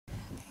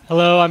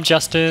Hello, I'm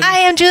Justin.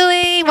 Hi, I'm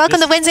Julie. Welcome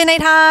to Wednesday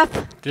Night Hop.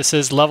 This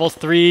is level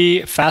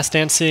 3 fast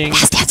dancing,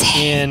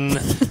 in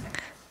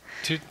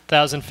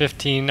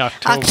 2015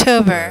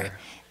 October.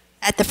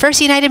 At the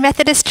First United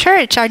Methodist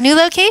Church, our new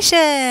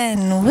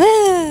location.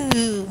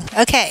 Woo!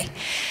 Okay,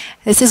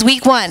 this is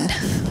week 1.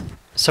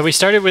 So we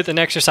started with an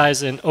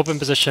exercise in open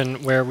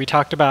position where we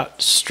talked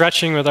about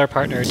stretching with our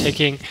partner,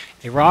 taking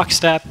a rock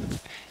step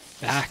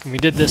back, and we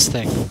did this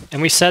thing.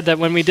 And we said that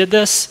when we did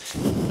this,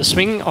 the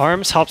swinging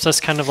arms helps us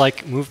kind of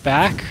like move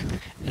back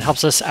and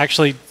helps us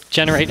actually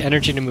generate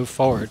energy to move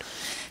forward.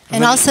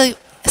 And also,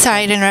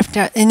 sorry to interrupt,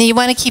 and you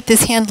want to keep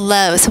this hand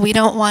low, so we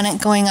don't want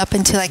it going up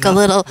into like a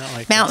little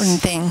mountain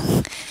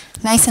thing.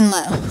 Nice and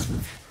low.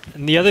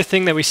 And the other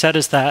thing that we said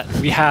is that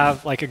we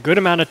have like a good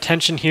amount of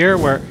tension here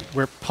where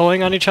we're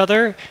pulling on each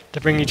other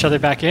to bring each other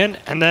back in,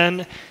 and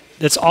then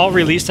it's all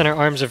released and our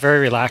arms are very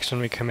relaxed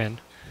when we come in.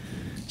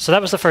 So that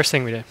was the first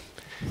thing we did.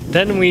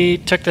 Then we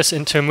took this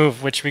into a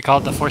move, which we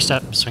called the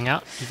 4-step swing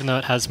out, even though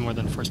it has more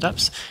than 4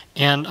 steps.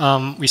 And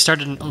we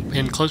started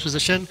in closed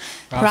position.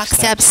 Rock,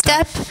 step,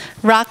 step,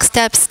 rock,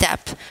 step,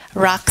 step,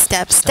 rock,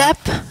 step, step,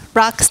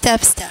 rock,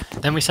 step, step.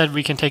 Then we said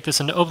we can take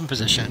this into open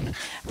position.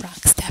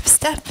 Rock, step,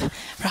 step,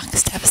 rock,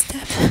 step,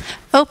 step,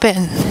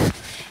 open.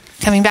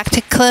 Coming back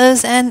to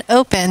close and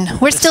open.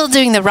 We're still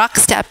doing the rock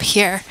step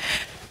here.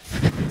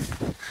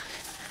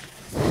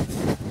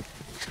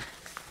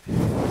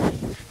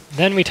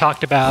 Then we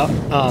talked about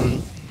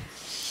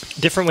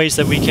different ways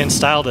that we can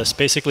style this,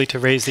 basically to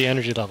raise the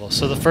energy level.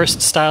 So the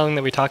first styling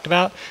that we talked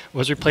about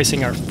was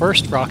replacing our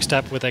first rock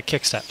step with a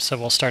kick step. So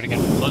we'll start again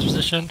with closed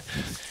position.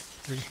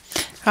 3, rock,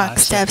 5,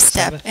 step, 6,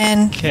 step, 7,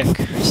 and kick,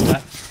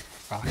 step,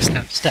 rock,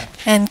 step, step.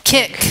 And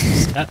kick.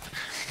 Step,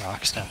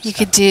 rock, step, You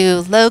could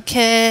do low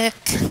kick.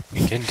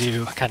 We can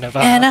do kind of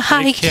and a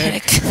high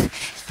kick.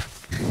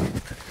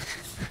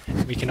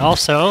 We can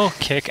also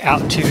kick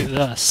out to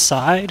the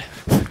side.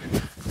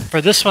 For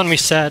this one, we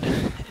said,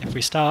 if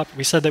we stop,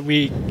 we said that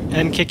we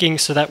end kicking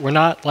so that we're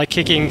not like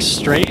kicking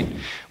straight.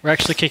 We're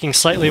actually kicking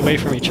slightly away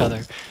from each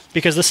other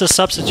because this is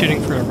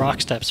substituting for a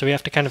rock step. So we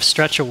have to kind of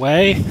stretch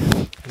away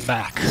and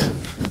back.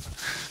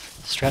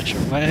 Stretch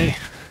away,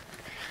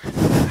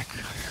 back.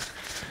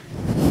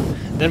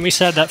 Then we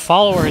said that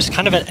followers,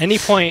 kind of at any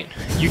point,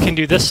 you can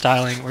do this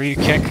styling where you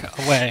kick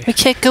away. We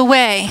kick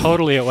away.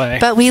 Totally away.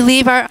 But we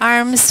leave our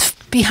arms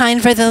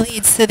behind for the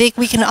lead so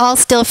we can all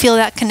still feel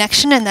that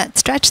connection and that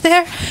stretch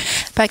there,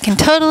 but can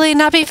totally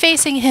not be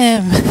facing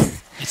him.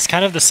 It's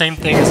kind of the same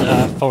thing as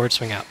a forward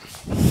swing out.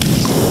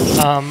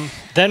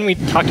 Then we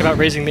talked about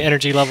raising the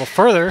energy level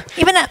further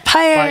Even up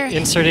higher.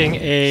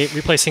 by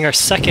replacing our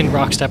second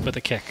rock step with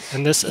a kick.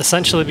 And this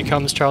essentially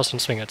becomes Charleston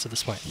swing outs at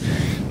this point.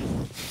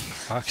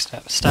 Rock,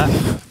 step, step,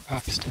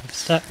 rock, step,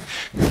 step,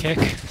 kick,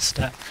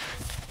 step.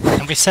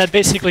 And we said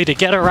basically to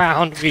get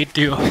around, we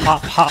do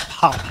hop, hop,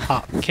 hop,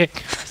 hop,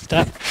 kick,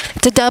 step.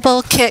 To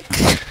double kick,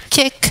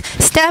 kick,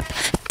 step,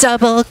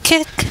 double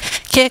kick,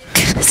 kick,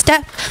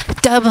 step,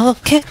 double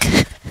kick.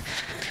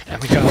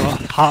 And we go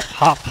hop,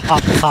 hop,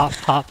 hop, hop, hop,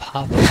 hop,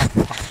 hop, hop,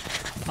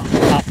 hop,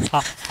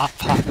 hop, hop,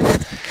 hop.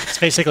 It's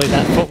basically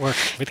that footwork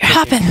with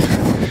kicking.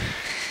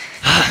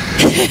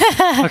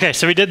 Hopping. Okay,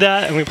 so we did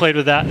that and we played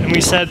with that, and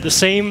we said the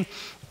same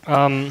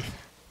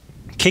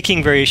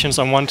kicking variations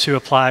on 1-2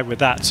 apply with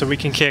that. So we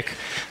can kick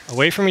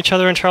away from each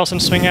other in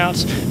Charleston swing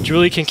outs.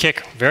 Julie can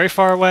kick very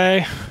far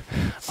away.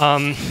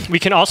 We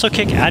can also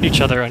kick at each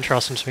other on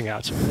Charleston swing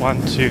outs.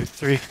 1, 2,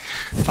 3,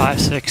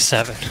 5, 6,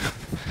 7.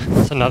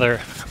 That's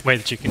another way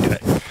that you can do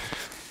it.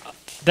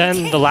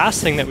 Then the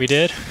last thing that we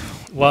did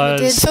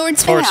was forward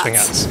swing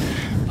outs.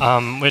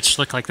 Which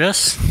look like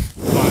this.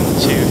 1,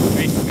 2,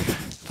 3,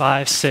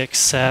 5, 6,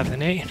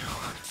 7, 8.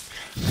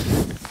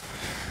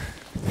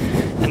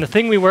 And the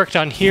thing we worked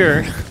on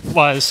here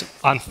was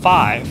on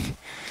 5,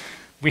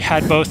 we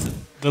had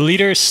both the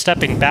leaders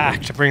stepping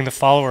back to bring the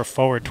follower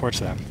forward towards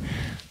them.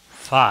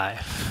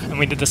 5. And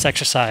we did this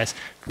exercise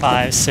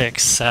 5,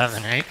 6,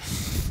 7, 8.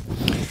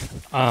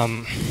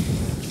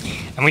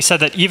 And we said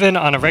that even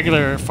on a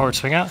regular forward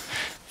swing out,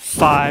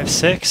 5,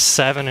 6,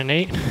 7, and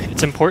 8,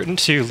 it's important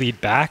to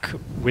lead back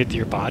with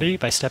your body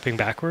by stepping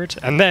backwards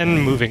and then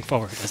moving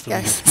forward as the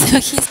leader. So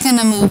he's going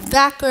to move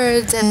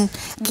backwards and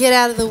get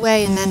out of the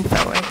way and then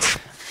forwards.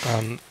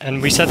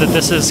 And we said that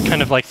this is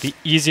kind of like the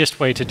easiest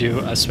way to do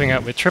a swing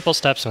out with triple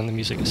steps when the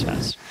music is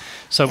fast.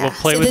 So we'll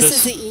play with this.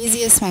 This is the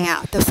easiest swing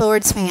out, the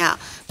forward swing out.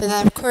 But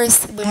then, of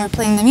course, when we're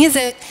playing the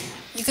music,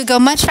 you could go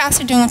much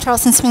faster doing a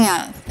Charleston swing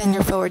out than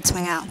your forward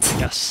swing out.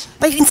 Yes.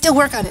 But you can still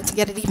work on it to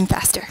get it even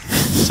faster.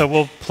 So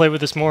we'll play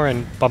with this more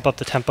and bump up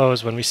the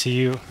tempos when we see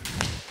you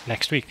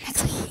next week.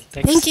 Next week.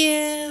 Thanks. Thank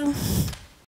you.